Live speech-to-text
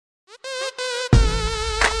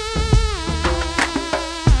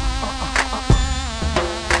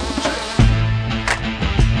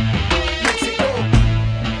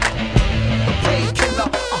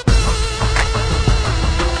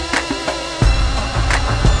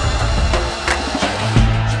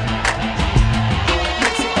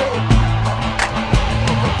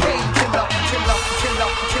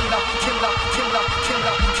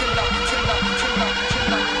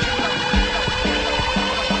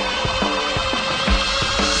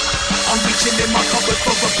I'm reaching in my cupboard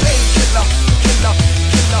for a painkiller. Killer,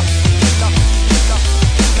 killer, killer, killer,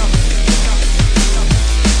 killer, killer.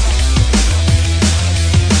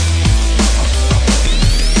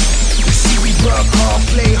 You see we work hard,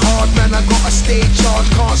 play hard, man, I gotta stay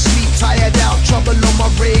charged. Can't sleep, tired out, trouble on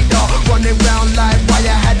my radar. Running round like why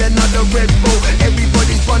I had another Red Bull.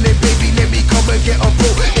 Everybody's running, baby, let me come and get a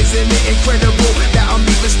bull. Isn't it incredible that I'm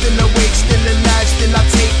even still awake, still alive, still I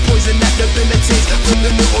take poison that debilitates. From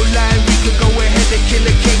the middle line, we could go ahead and kill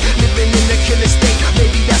a king. Living in a killer state,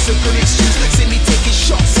 maybe that's a good excuse. See me taking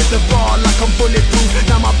shots at the bar like I'm bulletproof.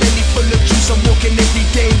 Now my belly full of juice, I'm walking every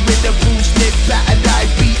day with a bruised lip, battered eye,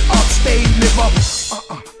 beat up, stay live up.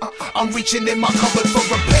 I'm reaching in my cupboard for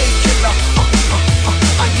a painkiller.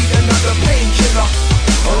 I need another painkiller.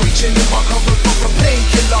 I'm reaching in my cupboard for a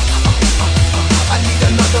painkiller. I need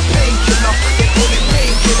another painkiller. They call it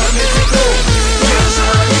painkiller. Let it go. Feels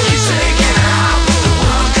like you keep taking out, but the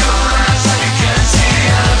world collapses like you can't see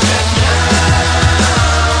out of it now.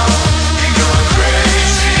 You're going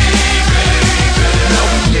crazy, baby. Now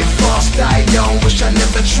we live fast, die young. Wish I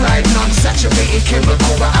never tried none. Saturated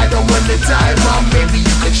chemical, but I don't wanna die wrong. Maybe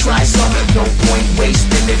you could try some. No point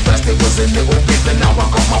wasting it. First it was a little bit, but now I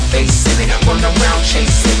got my face in it. Run around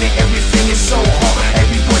chasing it. Everything is so hot.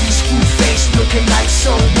 Everybody's screw face, looking like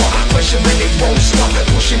so what? Pressure and it won't stop.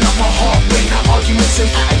 Pushing up my heart rate. Arguments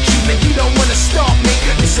and attitude, man, you don't wanna stop me.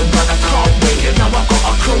 Listen, but I can't wait. Now I got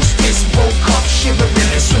a close fist. Woke up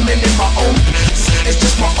shivering and swimming in my own piss. It's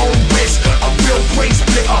just my own risk. A real brain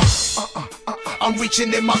splitter. I'm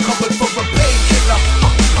reaching in my cupboard for a painkiller.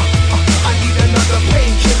 I need another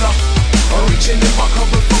painkiller. I'm reaching in my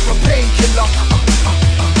cupboard for a painkiller.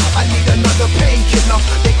 I need another painkiller.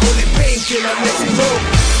 They call it painkiller. Let's go.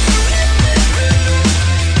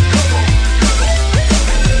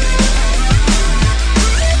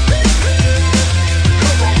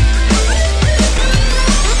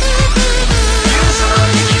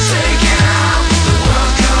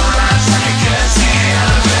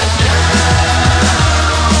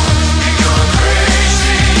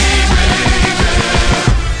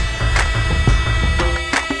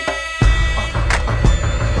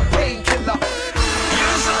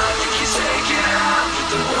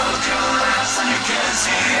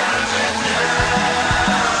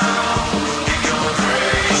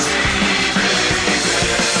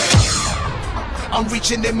 I'm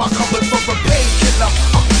reaching in my cupboard for a painkiller.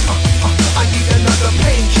 I need another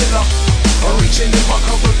painkiller. I'm reaching in my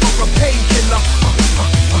cupboard for a painkiller.